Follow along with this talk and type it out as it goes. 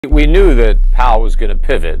We knew that Powell was going to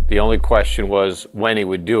pivot. The only question was when he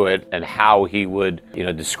would do it and how he would,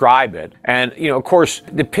 describe it. And, of course,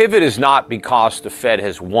 the pivot is not because the Fed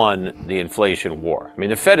has won the inflation war. I mean,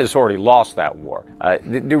 the Fed has already lost that war.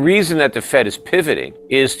 The reason that the Fed is pivoting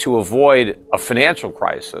is to avoid a financial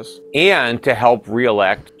crisis and to help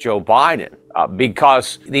reelect Joe Biden.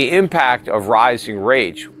 Because the impact of rising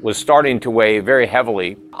rates was starting to weigh very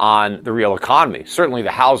heavily on the real economy. Certainly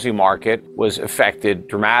the housing market was affected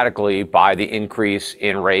dramatically by the increase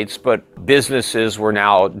in rates, but businesses were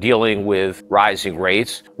now dealing with rising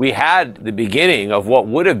rates. We had the beginning of what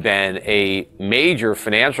would have been a major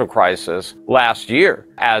financial crisis last year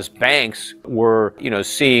as banks were,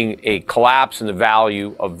 seeing a collapse in the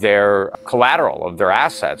value of their collateral, of their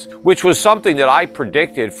assets, which was something that I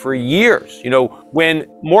predicted for years. When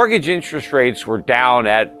mortgage interest rates were down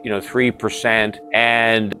at, 3%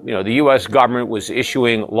 and, the U.S. government was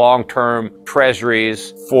issuing long-term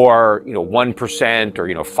treasuries for, 1% or,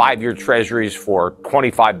 5-year treasuries for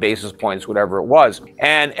 25 basis points, whatever it was.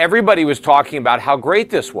 And everybody was talking about how great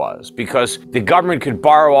this was because the government could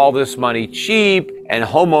borrow all this money cheap and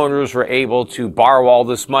homeowners were able to borrow all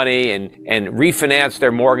this money and refinance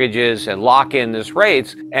their mortgages and lock in this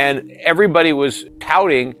rates. And everybody was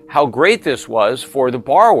touting how great this was for the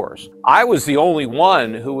borrowers. I was the only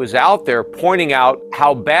one who was out there pointing out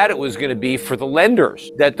how bad it was going to be for the lenders,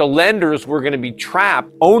 that the lenders were going to be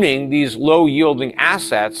trapped owning these low-yielding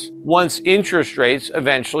assets once interest rates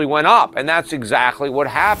eventually went up. And that's exactly what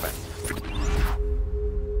happened.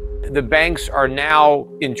 The banks are now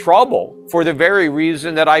in trouble for the very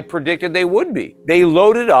reason that I predicted they would be. They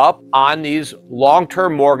loaded up on these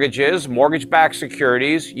long-term mortgages, mortgage-backed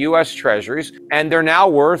securities, U.S. Treasuries, and they're now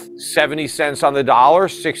worth 70 cents on the dollar,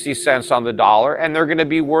 60 cents on the dollar, and they're going to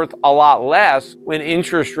be worth a lot less when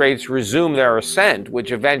interest rates resume their ascent,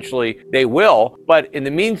 which eventually they will. But in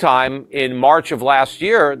the meantime, in March of last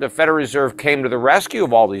year, the Federal Reserve came to the rescue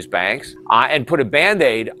of all these banks and put a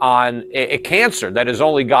Band-Aid on a cancer that has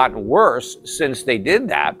only gotten worse since they did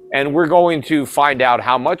that. And we're going to find out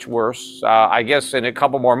how much worse, I guess, in a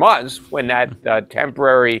couple more months when that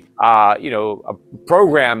temporary,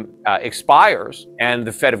 program expires. And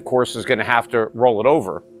the Fed, of course, is going to have to roll it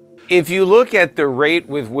over. If you look at the rate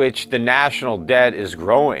with which the national debt is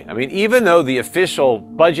growing, I mean, even though the official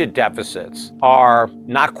budget deficits are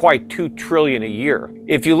not quite $2 trillion a year,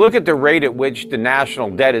 if you look at the rate at which the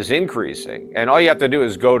national debt is increasing, and all you have to do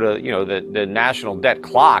is go to, the national debt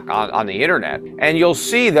clock on the internet, and you'll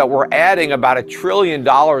see that we're adding about $1 trillion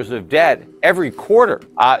of debt every quarter.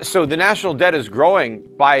 So the national debt is growing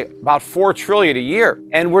by about $4 trillion a year.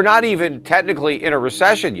 And we're not even technically in a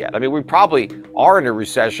recession yet. I mean, we probably are in a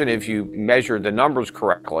recession if you measure the numbers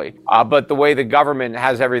correctly. But the way the government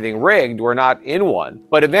has everything rigged, we're not in one.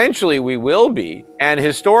 But eventually we will be. And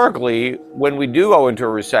historically, when we do go into a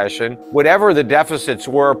recession, whatever the deficits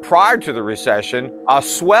were prior to the recession,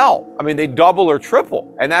 swell. I mean, they double or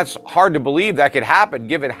triple. And that's hard to believe that could happen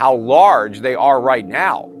given how large they are right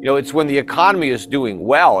now. It's when the economy is doing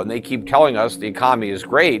well and they keep telling us the economy is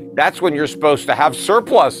great. That's when you're supposed to have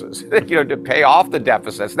surpluses, to pay off the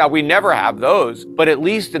deficits. Now, we never have those, but at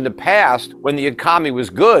least in the past, when the economy was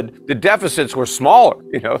good, the deficits were smaller,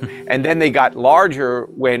 and then they got larger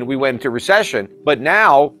when we went into recession. But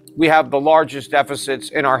now we have the largest deficits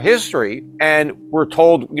in our history, and we're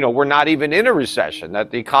told, we're not even in a recession,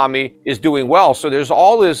 that the economy is doing well. So there's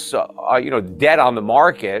all this, debt on the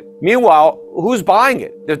market. Meanwhile, who's buying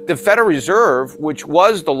it? The Federal Reserve, which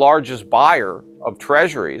was the largest buyer of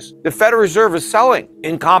treasuries, the Federal Reserve is selling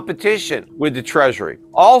in competition with the Treasury.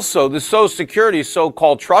 Also, the Social Security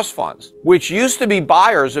so-called trust funds, which used to be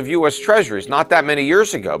buyers of U.S. Treasuries not that many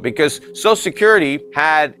years ago, because Social Security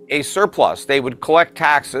had a surplus. They would collect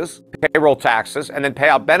taxes, payroll taxes, and then pay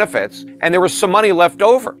out benefits, and there was some money left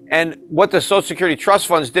over. And what the Social Security trust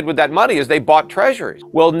funds did with that money is they bought treasuries.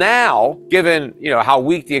 Well, now, given how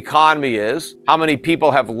weak the economy is, how many people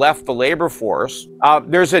have left the labor force,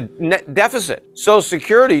 there's a net deficit. Social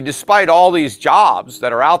Security, despite all these jobs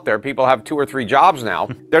that are out there, people have 2 or 3 jobs now,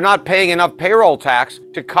 they're not paying enough payroll tax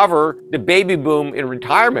to cover the baby boom in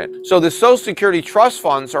retirement. So the Social Security trust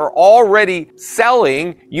funds are already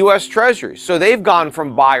selling U.S. Treasuries. So they've gone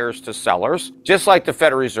from buyers to sellers, just like the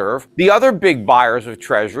Federal Reserve. The other big buyers of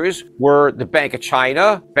treasuries were the Bank of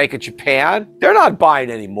China, Bank of Japan. They're not buying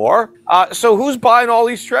anymore. So who's buying all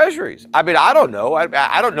these treasuries? I mean, I don't know.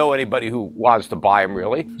 I don't know anybody who wants to buy them,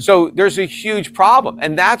 really. So there's a huge problem.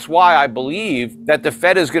 And that's why I believe that the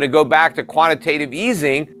Fed is going to go back to quantitative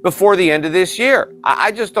easing before the end of this year.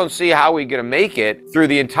 I just don't see how we're going to make it through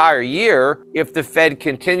the entire year if the Fed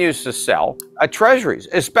continues to sell treasuries,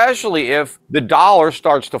 especially if the dollar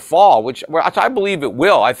starts to fall, which I believe it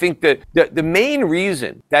will. I think that the main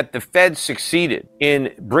reason that the Fed succeeded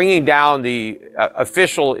in bringing down the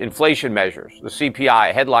official inflation measures, the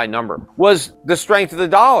CPI headline number, was the strength of the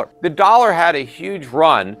dollar. The dollar had a huge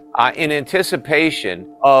run in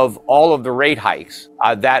anticipation of all of the rate hikes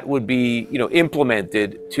that would be,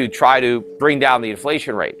 implemented to try to bring down the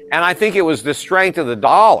inflation rate. And I think it was the strength of the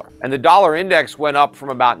dollar. And the dollar index went up from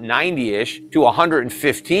about 90-ish to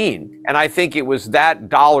 115. And I think it was that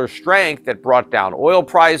dollar strength that brought down oil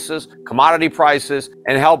prices, commodity prices,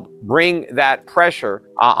 and helped bring that pressure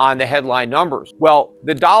on the headline numbers. Well,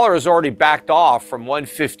 the dollar has already backed off from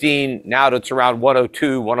 115 now to it's around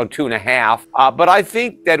 102, 102 and a half. But I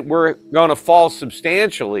think that we're going to fall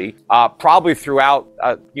substantially, probably throughout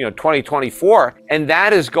 2024, and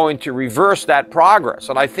that is going to reverse that progress.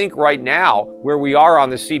 And I think right now, where we are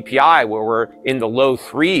on the CPI, where we're in the low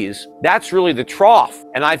threes, that's really the trough.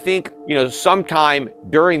 And I think, sometime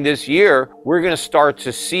during this year, we're going to start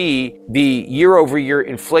to see the year-over-year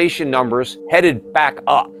inflation numbers headed back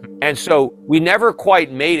up. And so we never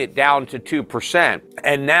quite made it down to 2%,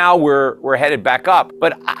 and now we're headed back up.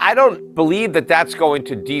 But I don't believe that that's going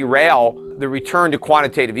to derail the return to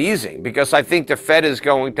quantitative easing, because I think the Fed is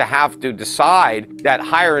going to have to decide that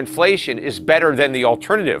higher inflation is better than the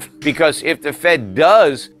alternative. Because if the Fed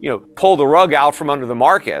does, pull the rug out from under the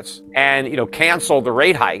markets and, cancel the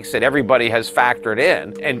rate hikes that everybody has factored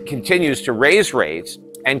in and continues to raise rates,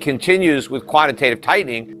 and continues with quantitative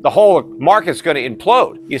tightening, the whole market's going to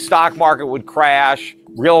implode. The stock market would crash,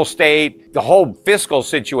 real estate, the whole fiscal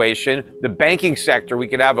situation, the banking sector. We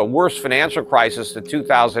could have a worse financial crisis than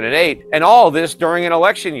 2008, and all of this during an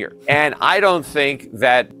election year. And I don't think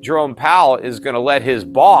that Jerome Powell is going to let his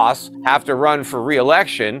boss have to run for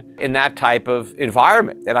re-election in that type of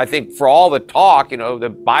environment. And I think for all the talk, the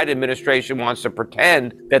Biden administration wants to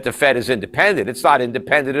pretend that the Fed is independent. It's not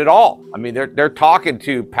independent at all. I mean, they're talking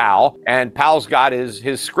to Powell, and Powell's got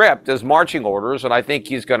his script, his marching orders, and I think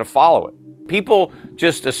he's going to follow it. People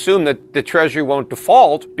just assume that the Treasury won't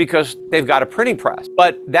default because they've got a printing press.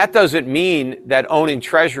 But that doesn't mean that owning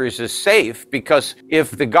Treasuries is safe, because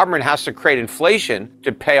if the government has to create inflation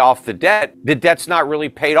to pay off the debt's not really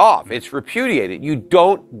paid off. It's repudiated. You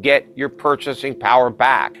don't get your purchasing power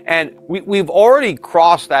back. And we've already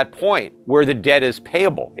crossed that point where the debt is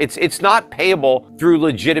payable. It's not payable through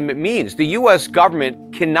legitimate means. The U.S.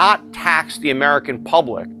 government cannot tax the American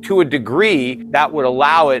public to a degree that would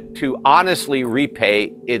allow it to honestly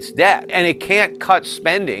repay its debt. And it can't cut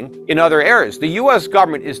spending in other areas. The U.S.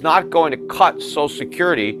 government is not going to cut Social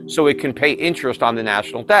Security so it can pay interest on the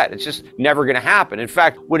national debt. It's just never going to happen. In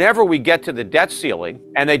fact, whenever we get to the debt ceiling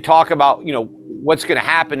and they talk about, what's going to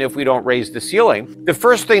happen if we don't raise the ceiling, the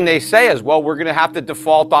first thing they say is, well, we're going to have to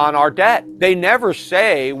default on our debt. They never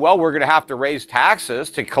say, well, we're going to have to raise taxes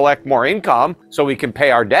to collect more income so we can pay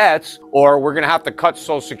our debts, or we're going to have to cut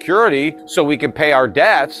Social Security so we can pay our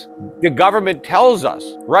debts. The government tells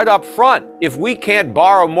us right up front, if we can't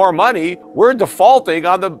borrow more money, we're defaulting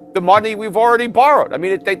on the money we've already borrowed. I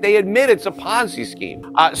mean, they admit it's a Ponzi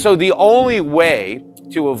scheme. So the only way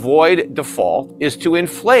to avoid default is to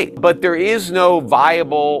inflate. But there is no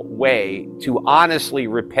viable way to honestly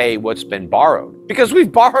repay what's been borrowed, because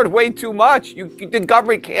we've borrowed way too much. The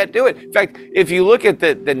government can't do it. In fact, if you look at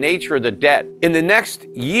the nature of the debt, in the next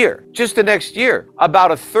year, just the next year,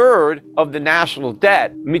 about a third of the national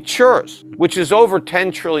debt matures, which is over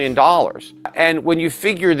 $10 trillion. And when you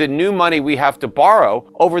figure the new money we have to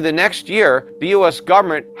borrow, over the next year, the U.S.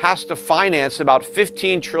 government has to finance about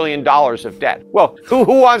 $15 trillion of debt. Well, who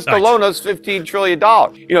wants to loan us $15 trillion?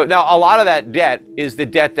 Now a lot of that debt is the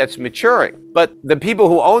debt that's maturing. But the people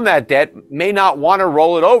who own that debt may not want to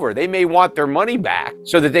roll it over. They may want their money back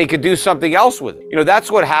so that they could do something else with it.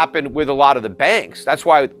 That's what happened with a lot of the banks. That's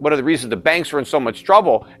why one of the reasons the banks were in so much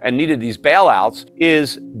trouble and needed these bailouts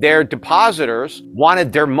is their depositors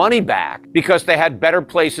wanted their money back because they had better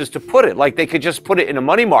places to put it. Like they could just put it in a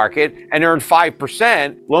money market and earn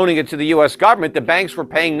 5%, loaning it to the U.S. government. The banks were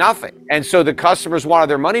paying nothing. And so the customers wanted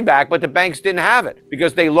their money back, but the banks didn't have it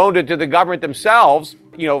because they loaned it to the government themselves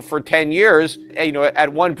for 10 years, at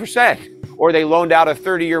 1%. Or they loaned out a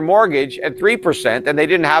 30-year mortgage at 3% and they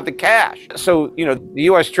didn't have the cash. So, the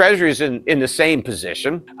U.S. Treasury is in the same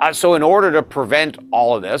position. So in order to prevent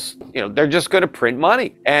all of this, they're just going to print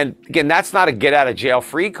money. And again, that's not a get out of jail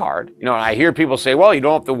free card. And I hear people say, well, you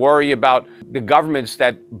don't have to worry about the governments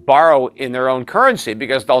that borrow in their own currency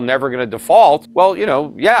because they're never going to default. Well,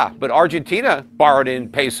 yeah, but Argentina borrowed in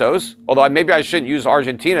pesos, although maybe I shouldn't use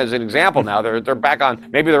Argentina as an example now. They're back on,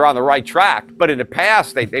 maybe they're on the right track. But in the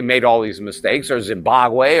past, they made all these mistakes, or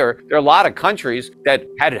Zimbabwe, or there are a lot of countries that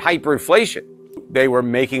had hyperinflation. They were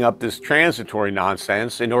making up this transitory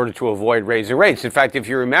nonsense in order to avoid raising rates. In fact, if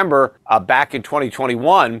you remember back in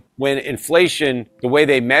 2021, when inflation, the way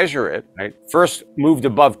they measure it, right, first moved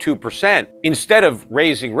above 2%, instead of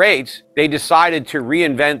raising rates, they decided to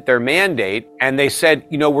reinvent their mandate. And they said,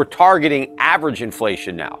 we're targeting average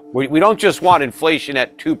inflation now. We don't just want inflation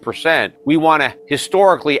at 2%. We want a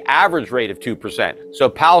historically average rate of 2%. So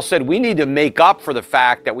Powell said, we need to make up for the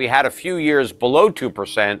fact that we had a few years below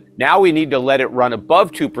 2%. Now we need to let it run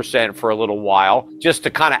above 2% for a little while just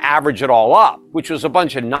to kind of average it all up, which was a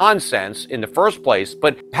bunch of nonsense in the first place.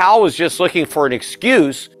 But Powell was just looking for an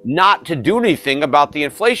excuse not to do anything about the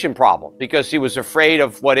inflation problem because he was afraid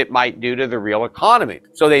of what it might do to the real economy.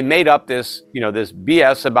 So they made up this, this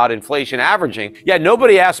BS about inflation averaging. Yeah,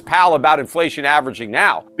 nobody asked Powell about inflation averaging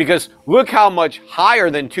now because look how much higher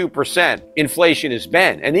than 2% inflation has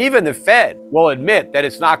been. And even the Fed will admit that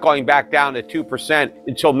it's not going back down to 2%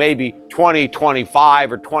 until maybe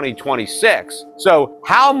 2025 or 2026. So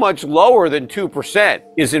how much lower than 2%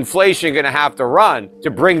 is inflation going to have to run to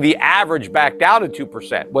bring the average back down to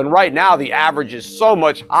 2%, when right now the average is so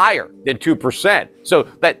much higher than 2%? So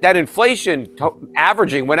that inflation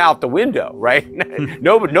averaging went out the window, right?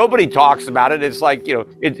 Nobody talks about it. It's like,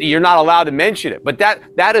 you're not allowed to mention it. But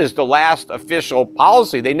that is the last official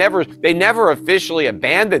policy. They never officially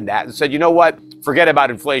abandoned that and said, you know what? Forget about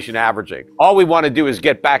inflation averaging. All we want to do is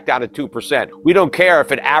get back down to 2%. We don't care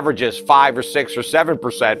if it averages 5 or 6 or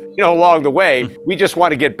 7%, along the way. We just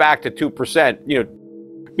want to get back to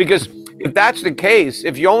 2%, because if that's the case,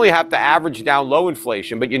 if you only have to average down low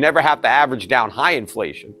inflation, but you never have to average down high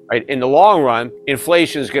inflation, right? In the long run,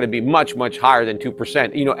 inflation is going to be much, much higher than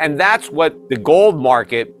 2%, and that's what the gold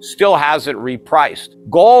market still hasn't repriced.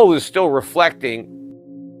 Gold is still reflecting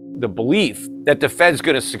the belief that the Fed's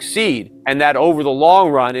going to succeed and that over the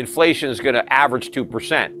long run, inflation is going to average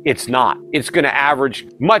 2%. It's not. It's going to average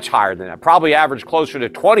much higher than that, probably average closer to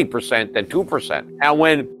 20% than 2%. And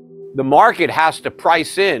when the market has to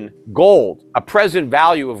price in gold, a present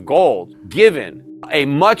value of gold, given a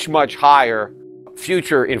much, much higher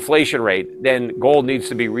future inflation rate, then gold needs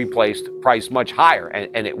to be priced much higher,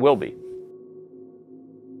 and it will be.